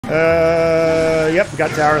Yep, we got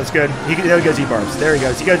the tower. That's good. There he goes, E-barbs. There he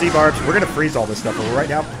goes. He goes, E-barbs. We're going to freeze all this stuff over right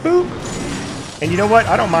now. Boop. And you know what?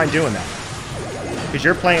 I don't mind doing that. Because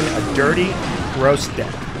you're playing a dirty, gross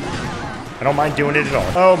deck. I don't mind doing it at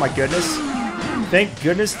all. Oh, my goodness. Thank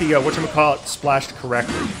goodness the, whatchamacallit splashed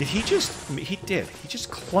correctly. Did he just... He did. He just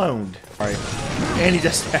cloned. All right. And he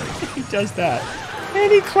does that. He does that.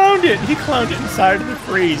 And he cloned it. He cloned it inside of the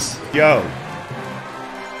freeze. Yo.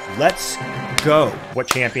 Let's go. What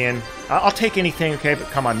champion? I'll take anything, okay? But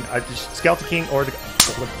come on. Just Skeleton King or the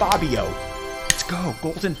Golden Fabio. Let's go.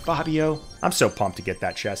 Golden Fabio. I'm so pumped to get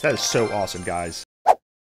that chest. That is so awesome, guys.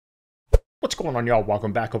 What's going on, y'all?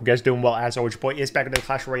 Welcome back. Hope you guys doing well. As always, your boy is back with the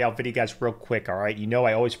Clash Royale video, guys. Real quick, all right? You know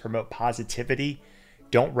I always promote positivity.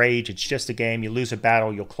 Don't rage. It's just a game. You lose a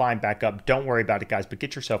battle, you'll climb back up. Don't worry about it, guys. But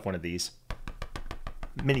get yourself one of these.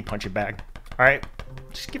 Mini punching bag. All right?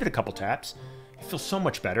 Just give it a couple taps. It feels so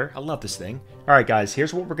much better. I love this thing. All right, guys,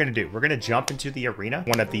 here's what we're going to do. We're going to jump into the arena,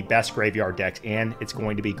 one of the best graveyard decks, and it's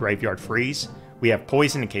going to be Graveyard Freeze. We have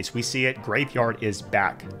Poison in case we see it. Graveyard is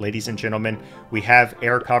back, ladies and gentlemen. We have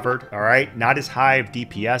air covered, all right? Not as high of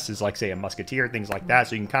DPS as, like, say, a Musketeer, things like that,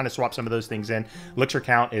 so you can kind of swap some of those things in. Elixir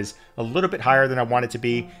count is a little bit higher than I want it to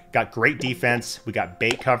be. Got great defense. We got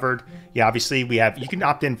bait covered. Yeah, obviously, we have... You can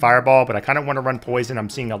opt in Fireball, but I kind of want to run Poison. I'm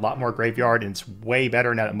seeing a lot more Graveyard, and it's way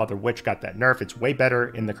better now that Mother Witch got that nerf. It's way better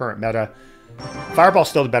in the current meta. Fireball's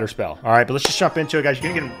still the better spell. All right, but let's just jump into it, guys.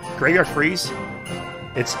 You're going to get a Graveyard Freeze.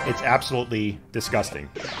 It's absolutely disgusting.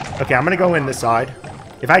 Okay, I'm going to go in this side.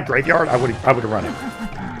 If I had Graveyard, I would have run it.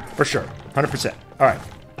 For sure. 100%. All right.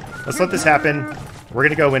 Let's let this happen. We're going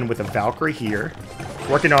to go in with a Valkyrie here.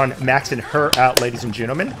 Working on maxing her out, ladies and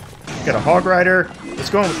gentlemen. Got a Hog Rider. Let's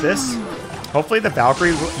go in with this. Hopefully the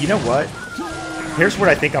Valkyrie will... You know what? Here's what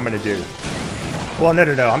I think I'm going to do. Well, no.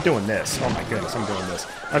 I'm doing this. Oh, my goodness. I'm doing this.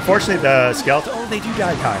 Unfortunately, the skeleton... Oh, they do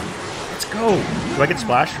die time. Let's go. Do I get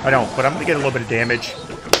splash? I don't, but I'm going to get a little bit of damage.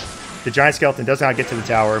 The giant skeleton does not get to the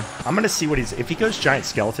tower. I'm going to see what he's... If he goes giant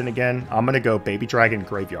skeleton again, I'm going to go baby dragon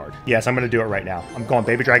graveyard. Yes, I'm going to do it right now. I'm going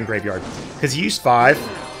baby dragon graveyard. Because he used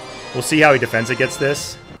 5. We'll see how he defends against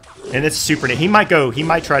this. And it's super neat. He might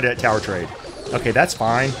try to tower trade. Okay, that's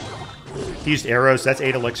fine. He used arrows. That's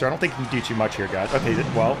 8 elixir. I don't think he can do too much here, guys. Okay,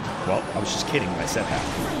 well, I was just kidding when I said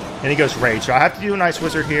that. And he goes rage. So I have to do an ice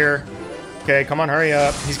wizard here. Okay, come on, hurry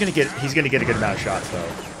up. He's gonna get a good amount of shots though.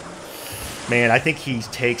 Man, I think he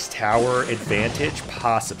takes tower advantage,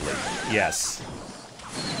 possibly. Yes.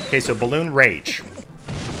 Okay, so balloon rage.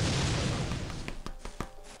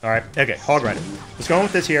 All right. Okay, Hog Rider. Let's go in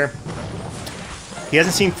with this here. He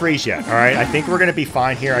hasn't seen freeze yet. All right. I think we're gonna be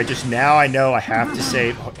fine here. I know I have to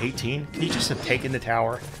save 18. Can you just have taken the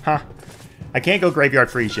tower? Huh? I can't go graveyard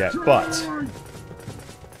freeze yet, but.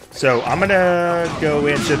 So I'm gonna go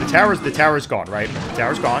in. So the tower's gone, right? The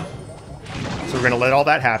tower's gone. So we're gonna let all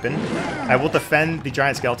that happen. I will defend the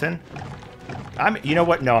giant skeleton. You know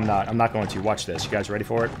what? No, I'm not. I'm not going to. Watch this. You guys ready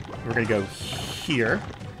for it? We're gonna go here.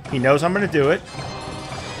 He knows I'm gonna do it.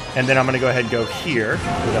 And then I'm gonna go ahead and go here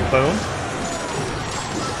with a boom.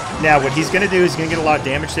 Now what he's gonna do is he's gonna get a lot of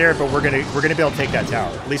damage there, but we're gonna be able to take that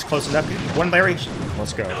tower. At least close enough. One Larry.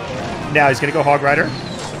 Let's go. Now he's gonna go Hog Rider.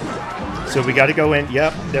 So we got to go in.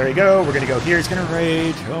 Yep, there you go. We're going to go here. He's going to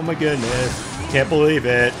rage. Oh, my goodness. Can't believe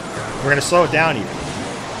it. We're going to slow it down even.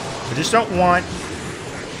 I just don't want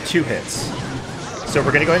 2 hits. So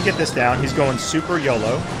we're going to go ahead and get this down. He's going super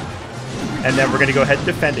YOLO. And then we're going to go ahead and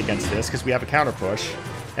defend against this because we have a counter push.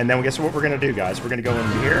 And then guess what we're going to do, guys? We're going to go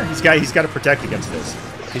in here. He's got to protect against this.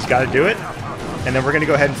 He's got to do it. And then we're going to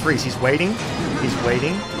go ahead and freeze. He's waiting. He's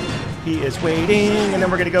waiting. He is waiting. And then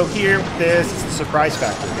we're going to go here with this. It's the surprise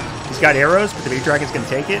factor. He's got arrows, but the baby dragon's going to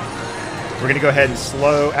take it. We're going to go ahead and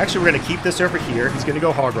slow... Actually, we're going to keep this over here. He's going to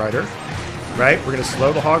go Hog Rider. Right? We're going to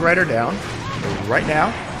slow the Hog Rider down. Right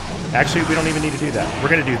now. Actually, we don't even need to do that. We're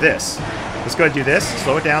going to do this. Let's go ahead and do this.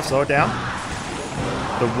 Slow it down. Slow it down.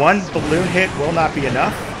 The one balloon hit will not be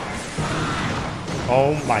enough.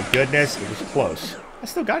 Oh, my goodness. It was close. I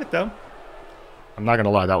still got it, though. I'm not going to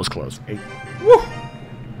lie. That was close. 8. Woo!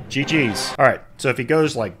 GG's. All right. So if he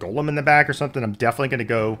goes, like, Golem in the back or something, I'm definitely going to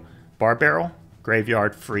go... Bar Barrel,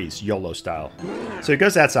 Graveyard, Freeze, YOLO style. So he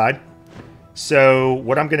goes that side. So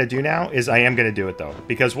what I'm going to do now is I am going to do it, though,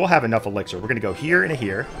 because we'll have enough elixir. We're going to go here and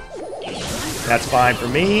here. That's fine for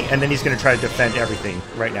me. And then he's going to try to defend everything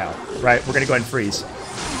right now. Right? We're going to go ahead and freeze.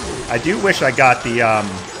 I do wish I got the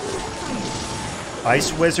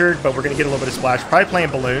Ice Wizard, but we're going to get a little bit of splash. Probably playing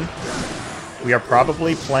Balloon. We are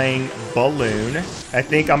probably playing Balloon. I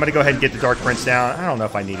think I'm going to go ahead and get the Dark Prince down. I don't know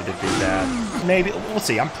if I needed to do that. Maybe. We'll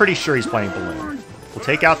see. I'm pretty sure he's playing Balloon. We'll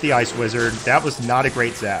take out the Ice Wizard. That was not a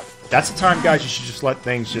great zap. That's the time, guys, you should just let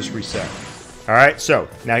things just reset. All right, so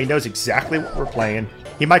now he knows exactly what we're playing.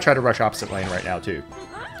 He might try to rush opposite lane right now, too.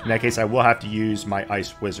 In that case, I will have to use my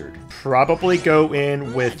Ice Wizard. Probably go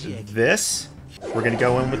in with this. We're going to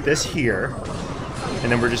go in with this here.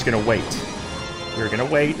 And then we're just going to wait. We're going to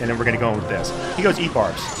wait, and then we're going to go in with this. He goes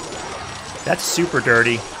E-barbs. That's super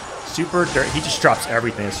dirty. Super dirty. He just drops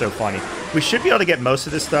everything. It's so funny. We should be able to get most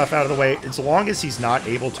of this stuff out of the way, as long as he's not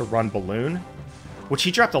able to run Balloon. Which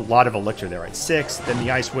he dropped a lot of Elixir there, right? 6, then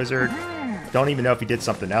the Ice Wizard. Don't even know if he did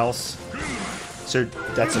something else. So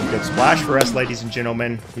that's some good splash for us, ladies and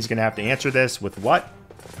gentlemen. He's going to have to answer this with what?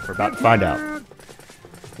 We're about to find out.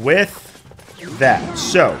 With that.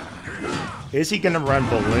 So, is he going to run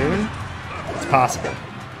Balloon? It's possible.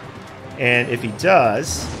 And if he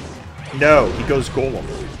does, no, he goes Golem.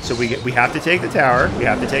 So we have to take the tower. We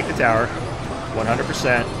have to take the tower.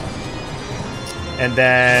 100%. And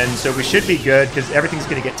then, so we should be good, because everything's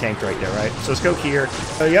going to get tanked right there, right? So let's go here.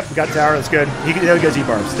 Oh, yep, we got the tower. That's good. There he goes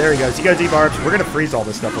E-barbs. There he goes. He goes E-barbs. We're going to freeze all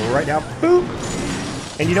this stuff over right now. Boop.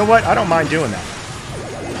 And you know what? I don't mind doing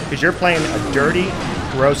that. Because you're playing a dirty,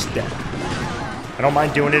 gross deck. I don't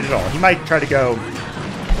mind doing it at all. He might try to go...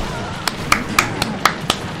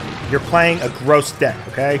 You're playing a gross deck,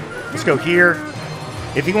 okay? Let's go here.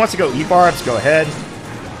 If he wants to go E-barbs, go ahead.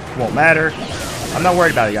 Won't matter. I'm not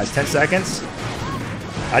worried about it, guys. 10 seconds.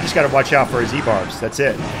 I just got to watch out for his E-barbs. That's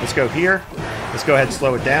it. Let's go here. Let's go ahead and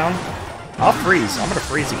slow it down. I'll freeze. I'm going to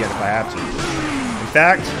freeze again if I have to. In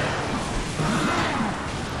fact,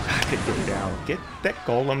 I could get down. Get that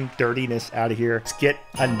Golem dirtiness out of here. Let's get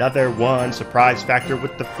another one. Surprise factor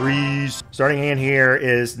with the freeze. Starting hand here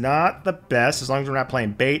is not the best, as long as we're not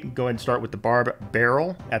playing bait. Go ahead and start with the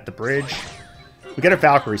barrel at the bridge. We got a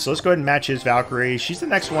Valkyrie, so let's go ahead and match his Valkyrie. She's the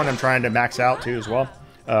next one I'm trying to max out too as well.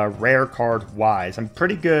 Rare card wise. I'm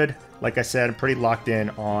pretty good. Like I said, I'm pretty locked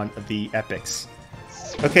in on the epics.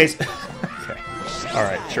 Okay. Okay. All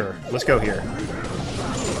right, sure. Let's go here.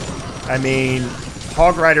 I mean,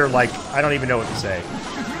 Hog Rider, like, I don't even know what to say.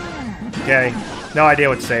 Okay. No idea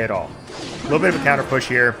what to say at all. A little bit of a counter push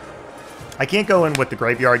here. I can't go in with the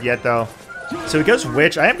graveyard yet, though. So he goes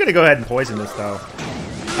Witch. I am going to go ahead and poison this, though.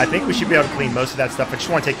 I think we should be able to clean most of that stuff. I just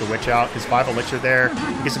want to take the Witch out, because 5 Elixir there.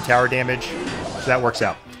 Get some tower damage. So that works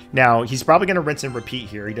out. Now, he's probably going to rinse and repeat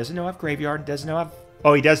here. He doesn't know I have Graveyard. Doesn't know I have...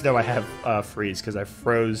 Oh, he does know I have Freeze, because I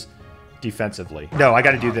froze defensively. No, I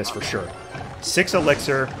got to do this for sure. 6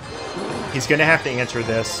 Elixir. He's going to have to answer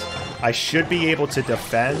this. I should be able to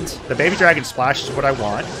defend. The Baby Dragon Splash is what I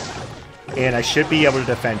want. And I should be able to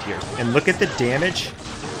defend here. And look at the damage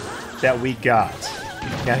that we got.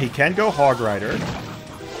 Now, he can go Hog Rider.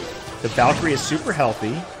 The Valkyrie is super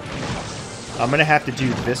healthy. I'm going to have to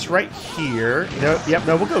do this right here. No, yep,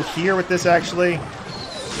 no, we'll go here with this, actually.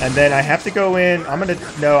 And then I have to go in. I'm going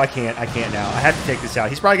to... No, I can't. I can't now. I have to take this out.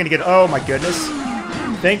 He's probably going to get... Oh, my goodness.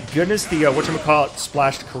 Thank goodness the, whatchamacallit,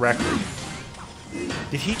 splashed correctly.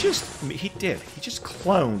 Did he just... He did. He just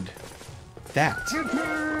cloned that.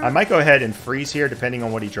 I might go ahead and freeze here, depending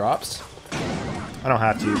on what he drops. I don't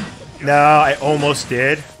have to. No, I almost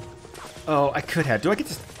did. Oh, I could have. Do I get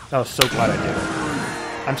this? Oh, so glad I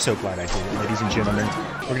did. I'm so glad I did it, ladies and gentlemen.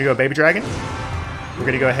 We're going to go Baby Dragon. We're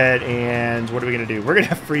going to go ahead and... What are we going to do? We're going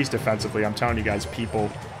to freeze defensively. I'm telling you guys,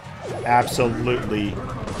 people absolutely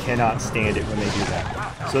cannot stand it when they do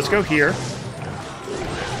that. So let's go here.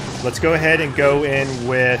 Let's go ahead and go in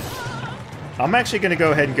with... I'm actually going to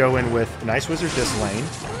go ahead and go in with an Ice Wizard this lane.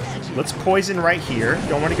 Let's poison right here.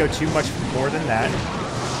 Don't want to go too much more than that.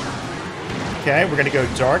 Okay, we're going to go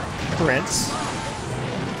Dark Prince.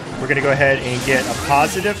 We're going to go ahead and get a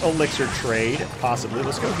positive Elixir trade, possibly.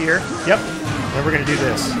 Let's go here. Yep. Then we're going to do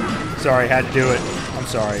this. Sorry, had to do it. I'm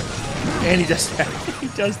sorry. And he does that. He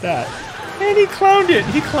does that. And he cloned it.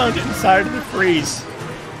 He cloned it inside of the freeze.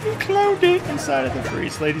 He cloned it inside of the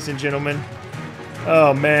freeze, ladies and gentlemen.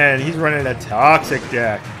 Oh, man. He's running a toxic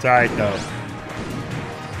deck. It's all right, though.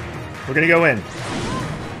 We're going to go in.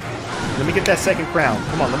 Let me get that second crown.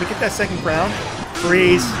 Come on, let me get that second crown.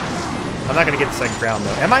 Freeze. I'm not going to get the second crown,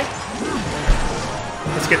 though. Am I?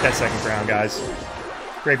 Let's get that second crown, guys.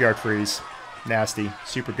 Graveyard Freeze. Nasty.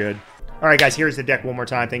 Super good. All right, guys, here's the deck one more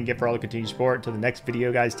time. Thank you again for all the continued support. Until the next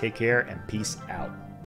video, guys, take care and peace out.